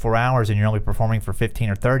 24 hours and you're only performing for 15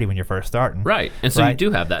 or 30 when you're first starting. Right. And so you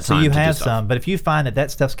do have that time. So you to have do some, but if you find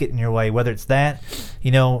that stuff's getting in your way, whether it's that,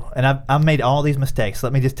 and I've made all these mistakes.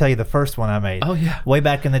 Let me just tell you the first one I made. Oh, yeah. Way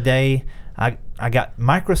back in the day, I got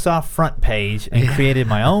Microsoft Front Page and created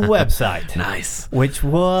my own website. Nice. Which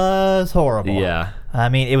was horrible. Yeah. I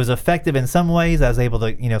mean, it was effective in some ways. I was able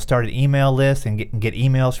to, start an email list and get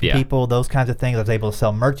emails from people, those kinds of things. I was able to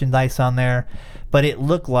sell merchandise on there. But it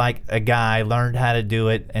looked like a guy learned how to do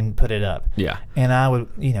it and put it up. Yeah. And I would,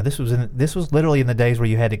 this was literally in the days where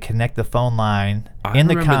you had to connect the phone line in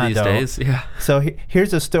the condo. These days. Yeah. So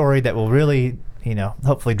here's a story that will really,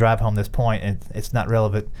 hopefully drive home this point. And it's not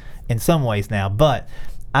relevant in some ways now, but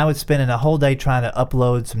I was spending a whole day trying to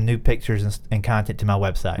upload some new pictures and content to my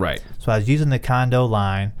website. Right. So I was using the condo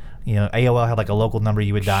line. AOL had like a local number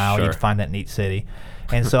you would dial. Sure. You'd find that in each city.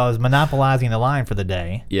 And so I was monopolizing the line for the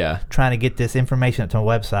day. Yeah. Trying to get this information up to my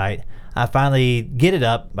website. I finally get it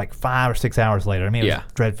up like 5 or 6 hours later. I mean, it was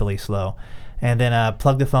dreadfully slow. And then I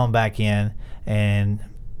plugged the phone back in, and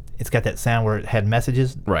it's got that sound where it had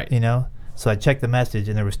messages. Right. So I checked the message,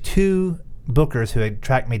 and there was 2 bookers who had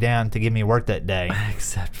tracked me down to give me work that day.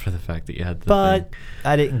 Except for the fact that you had the But thing.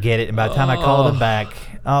 I didn't get it, and by the time I called them back,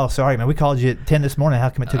 sorry, man, we called you at 10 this morning. How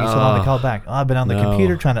come it took you so long to call back? I've been on the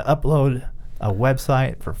computer trying to upload a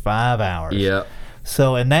website for 5 hours. Yeah.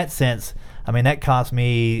 So in that sense, I mean, that cost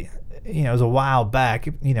me, it was a while back.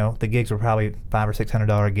 The gigs were probably $500 or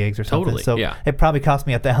 $600 gigs or something. Totally, so it probably cost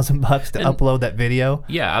me $1,000 to upload that video.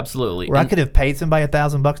 Yeah, absolutely. Where I could have paid somebody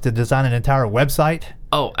 $1,000 to design an entire website.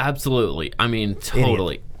 Oh, absolutely. I mean,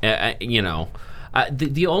 totally.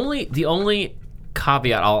 The only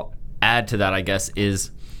caveat I'll add to that, I guess,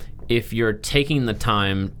 is if you're taking the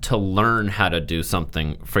time to learn how to do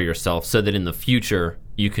something for yourself so that in the future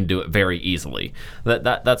you can do it very easily.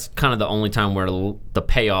 That's kind of the only time where the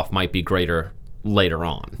payoff might be greater later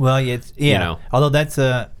on. Well, although that's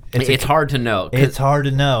it's hard to know. It's hard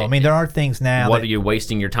to know. I mean, there are things now. What are you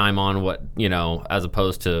wasting your time on? What, as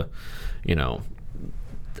opposed to,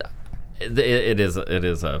 it's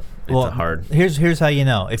a hard. Here's how you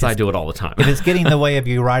know. I do it all the time. If it's getting in the way of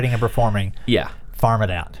you writing and performing, farm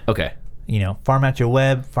it out. Okay. Farm out your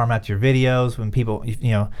web, farm out your videos. When people,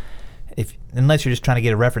 unless you're just trying to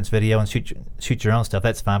get a reference video and shoot your own stuff,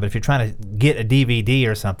 that's fine. But if you're trying to get a DVD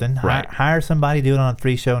or something, hire somebody, do it on a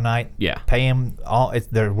 3-show night. Yeah. Pay them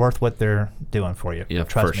they're worth what they're doing for you. Yeah,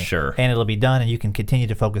 Trust me. Sure. And it'll be done, and you can continue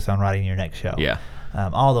to focus on writing your next show. Yeah.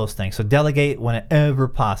 All those things. So delegate whenever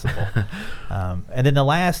possible. And then the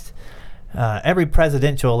last, every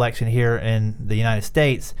presidential election here in the United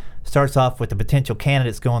States, starts off with the potential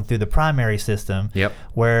candidates going through the primary system,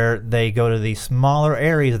 where they go to these smaller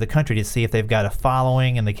areas of the country to see if they've got a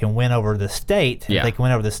following and they can win over the state. If they can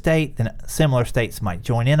win over the state, then similar states might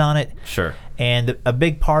join in on it. Sure. And a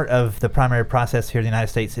big part of the primary process here in the United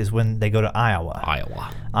States is when they go to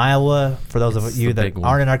Iowa. Iowa, for those of you that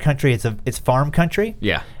aren't in our country, it's farm country.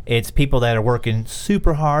 Yeah. It's people that are working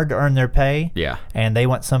super hard to earn their pay. Yeah. And they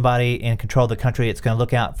want somebody in control of the country that's going to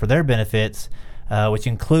look out for their benefits, which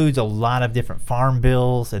includes a lot of different farm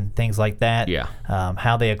bills and things like that. Yeah.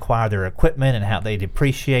 How they acquire their equipment and how they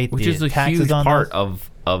depreciate which the is a taxes huge on part those.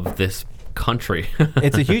 of this country.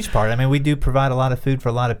 It's a huge part. I mean, we do provide a lot of food for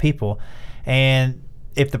a lot of people. And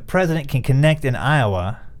if the president can connect in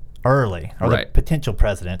Iowa early, or the potential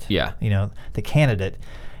president, the candidate,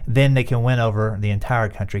 then they can win over the entire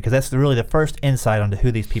country, because that's really the first insight onto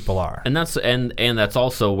who these people are. And that's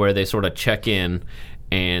also where they sort of check in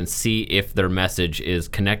and see if their message is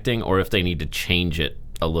connecting or if they need to change it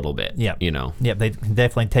a little bit. Yep, they can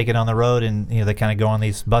definitely take it on the road, and they kind of go on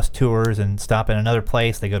these bus tours and stop in another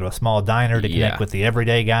place. They go to a small diner to connect with the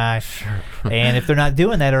everyday guy. Sure. And if they're not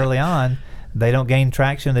doing that early on, they don't gain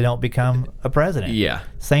traction. They don't become a president. Yeah.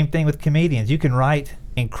 Same thing with comedians. You can write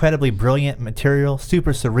incredibly brilliant material,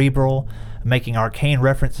 super cerebral, making arcane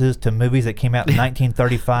references to movies that came out in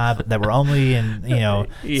 1935 that were only in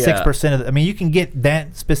 6% of the, I mean, you can get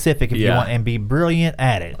that specific if you want and be brilliant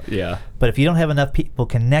at it. Yeah. But if you don't have enough people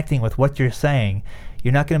connecting with what you're saying,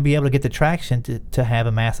 you're not going to be able to get the traction to have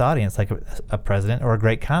a mass audience like a president or a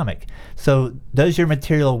great comic. So does your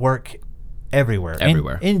material work everywhere?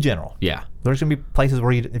 In general. Yeah. There's going to be places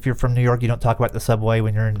where if you're from New York, you don't talk about the subway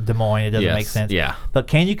when you're in Des Moines. It doesn't make sense. Yeah. But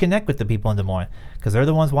can you connect with the people in Des Moines? Because they're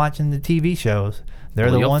the ones watching the TV shows.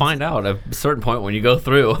 You'll find out at a certain point when you go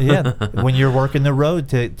through. When you're working the road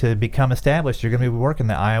to become established, you're going to be working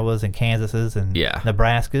the Iowas and Kansases and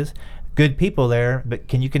Nebraskas. Good people there, but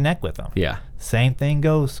can you connect with them? Yeah. Same thing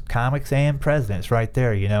goes, comics and presidents right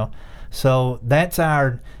there, So that's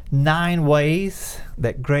our 9 ways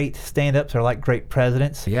that great stand-ups are like great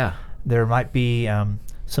presidents. Yeah. There might be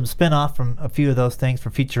some spin-off from a few of those things for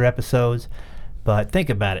future episodes, but think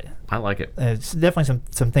about it. I like it. It's definitely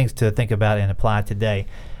some things to think about and apply today.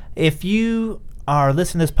 If you are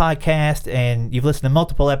listening to this podcast and you've listened to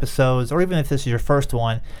multiple episodes, or even if this is your first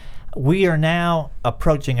one, we are now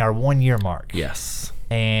approaching our 1-year mark. Yes.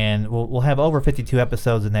 And we'll have over 52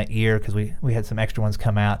 episodes in that year because we had some extra ones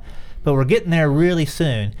come out. But we're getting there really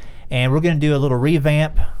soon, and we're going to do a little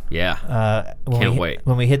revamp. Yeah. Can't wait.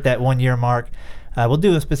 When we hit that 1-year mark, we'll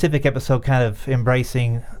do a specific episode kind of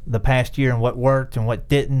embracing the past year and what worked and what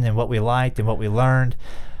didn't and what we liked and what we learned.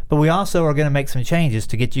 But we also are going to make some changes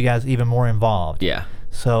to get you guys even more involved. Yeah.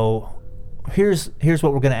 So here's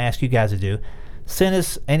what we're going to ask you guys to do. Send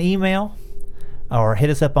us an email or hit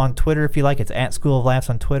us up on Twitter if you like. It's at School of Laughs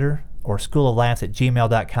on Twitter or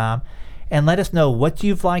schooloflaughs@gmail.com. And let us know what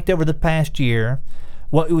you've liked over the past year.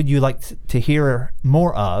 What would you like to hear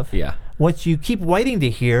more of? Yeah. What you keep waiting to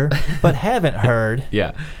hear but haven't heard.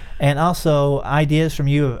 Yeah. And also ideas from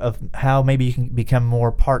you of how maybe you can become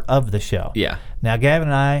more part of the show. Yeah. Now, Gavin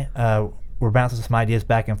and I, we're bouncing some ideas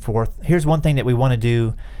back and forth. Here's one thing that we want to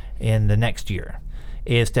do in the next year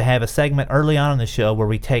is to have a segment early on in the show where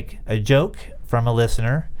we take a joke from a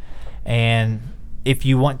listener, and if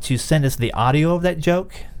you want to send us the audio of that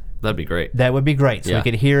joke, that'd be great. That would be great. So we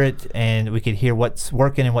could hear it, and we could hear what's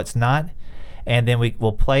working and what's not, and then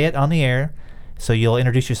we'll play it on the air. So you'll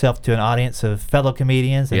introduce yourself to an audience of fellow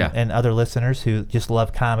comedians and other listeners who just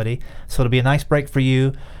love comedy. So it'll be a nice break for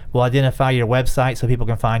you. We'll identify your website so people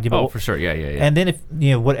can find you. Oh, for sure. Yeah. And then if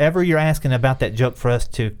whatever you're asking about that joke for us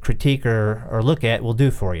to critique or look at, we'll do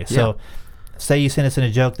for you. So say you send us in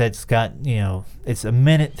a joke that's got, it's a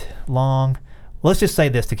minute long. Let's just say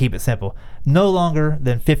this to keep it simple. No longer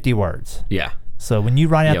than 50 words. Yeah. So when you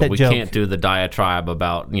write out that joke... we can't do the diatribe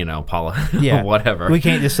about, whatever. We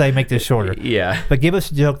can't just say, make this shorter. Yeah. But give us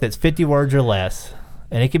a joke that's 50 words or less,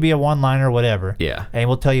 and it could be a one-liner or whatever. Yeah. And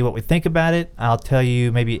we'll tell you what we think about it. I'll tell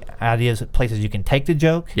you maybe ideas, places you can take the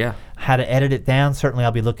joke. Yeah. How to edit it down. Certainly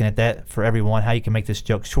I'll be looking at that for everyone, how you can make this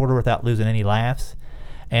joke shorter without losing any laughs.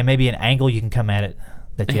 And maybe an angle you can come at it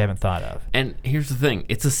that you haven't thought of. And here's the thing,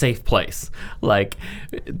 it's a safe place. Like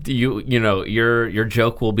your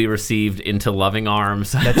joke will be received into loving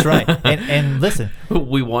arms. That's right. And listen,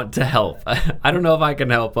 we want to help. I don't know if I can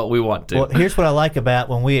help, but we want to. Well, here's what I like about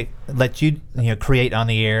when we let you create on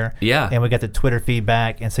the air. Yeah. And we got the Twitter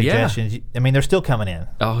feedback and suggestions. I mean, they're still coming in.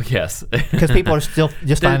 Oh, yes. Because people are still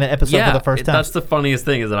just finding that episode for the first time. That's the funniest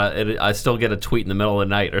thing is that I still get a tweet in the middle of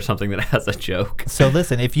the night or something that has a joke. So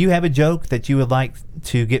listen, if you have a joke that you would like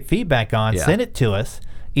to get feedback on, send it to us.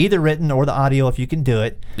 either written or the audio if you can do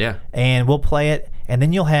it. Yeah. And we'll play it, and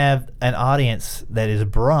then you'll have an audience that is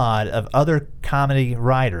broad of other comedy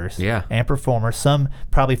writers and performers, some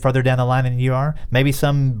probably further down the line than you are, maybe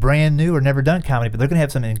some brand new or never done comedy, but they're going to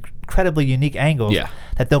have some incredibly unique angles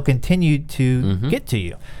that they'll continue to get to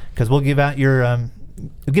you, because we'll give out your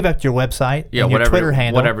website and your Twitter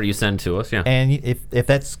handle. Whatever you send to us, And if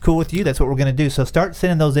that's cool with you, that's what we're going to do. So start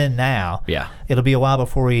sending those in now. Yeah. It'll be a while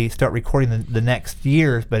before we start recording the next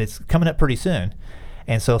year, but it's coming up pretty soon.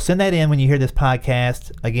 And so send that in when you hear this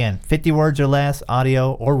podcast. Again, 50 words or less,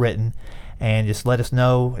 audio or written, and just let us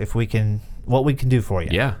know what we can do for you.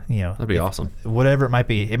 Yeah. That'd be awesome. Whatever it might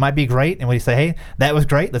be. It might be great, and we say, hey, that was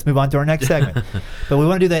great. Let's move on to our next segment. But we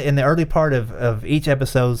want to do that in the early part of each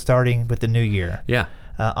episode, starting with the new year. Yeah.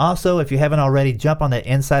 Also, if you haven't already, jump on the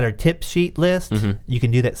Insider Tip Sheet list. You can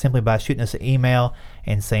do that simply by shooting us an email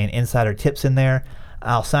and saying Insider Tips in there.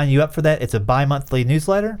 I'll sign you up for that. It's a bi-monthly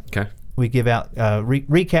newsletter. Okay. We give out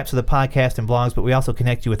recaps of the podcast and blogs, but we also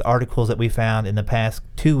connect you with articles that we found in the past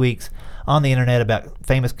 2 weeks on the internet about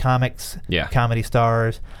famous comics, comedy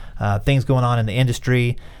stars, things going on in the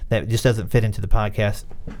industry that just doesn't fit into the podcast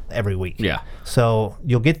every week. Yeah. So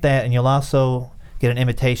you'll get that, and you'll also get an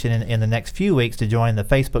invitation in the next few weeks to join the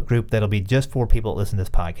Facebook group that'll be just for people that listen to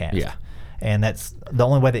this podcast. Yeah. And that's the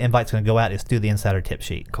only way the invite's going to go out is through the Insider Tip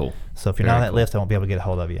Sheet. Cool. So if you're not on that list, I won't be able to get a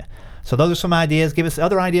hold of you. So those are some ideas. Give us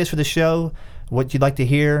other ideas for the show, what you'd like to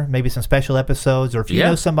hear, maybe some special episodes, or if you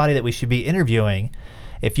know somebody that we should be interviewing.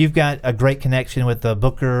 If you've got a great connection with a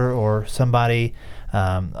booker or somebody,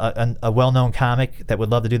 a well-known comic that would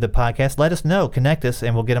love to do the podcast, let us know. Connect us,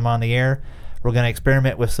 and we'll get them on the air. We're going to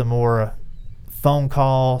experiment with some more phone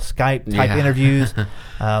call, Skype type interviews.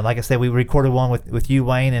 Like I said, we recorded one with you,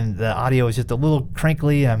 Wayne, and the audio is just a little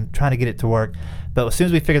crinkly. I'm trying to get it to work. But as soon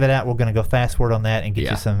as we figure that out, we're going to go fast forward on that and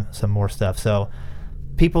get you some more stuff. So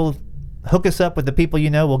people, hook us up with the people you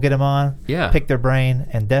know. We'll get them on, pick their brain,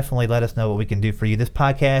 and definitely let us know what we can do for you. This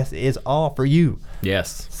podcast is all for you.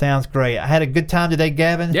 Yes. Sounds great. I had a good time today,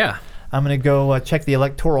 Gavin. Yeah. I'm going to go check the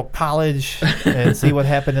Electoral College and see what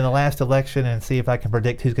happened in the last election and see if I can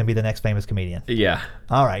predict who's going to be the next famous comedian. Yeah.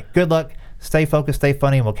 All right. Good luck. Stay focused, stay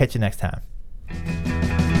funny, and we'll catch you next time.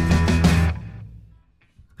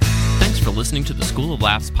 Thanks for listening to the School of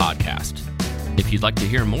Laughs podcast. If you'd like to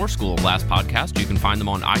hear more School of Laughs podcasts, you can find them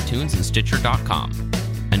on iTunes and Stitcher.com.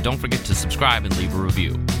 And don't forget to subscribe and leave a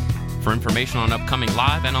review. For information on upcoming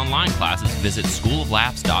live and online classes, visit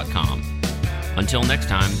schooloflaughs.com. Until next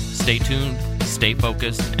time, stay tuned, stay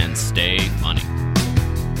focused, and stay funny.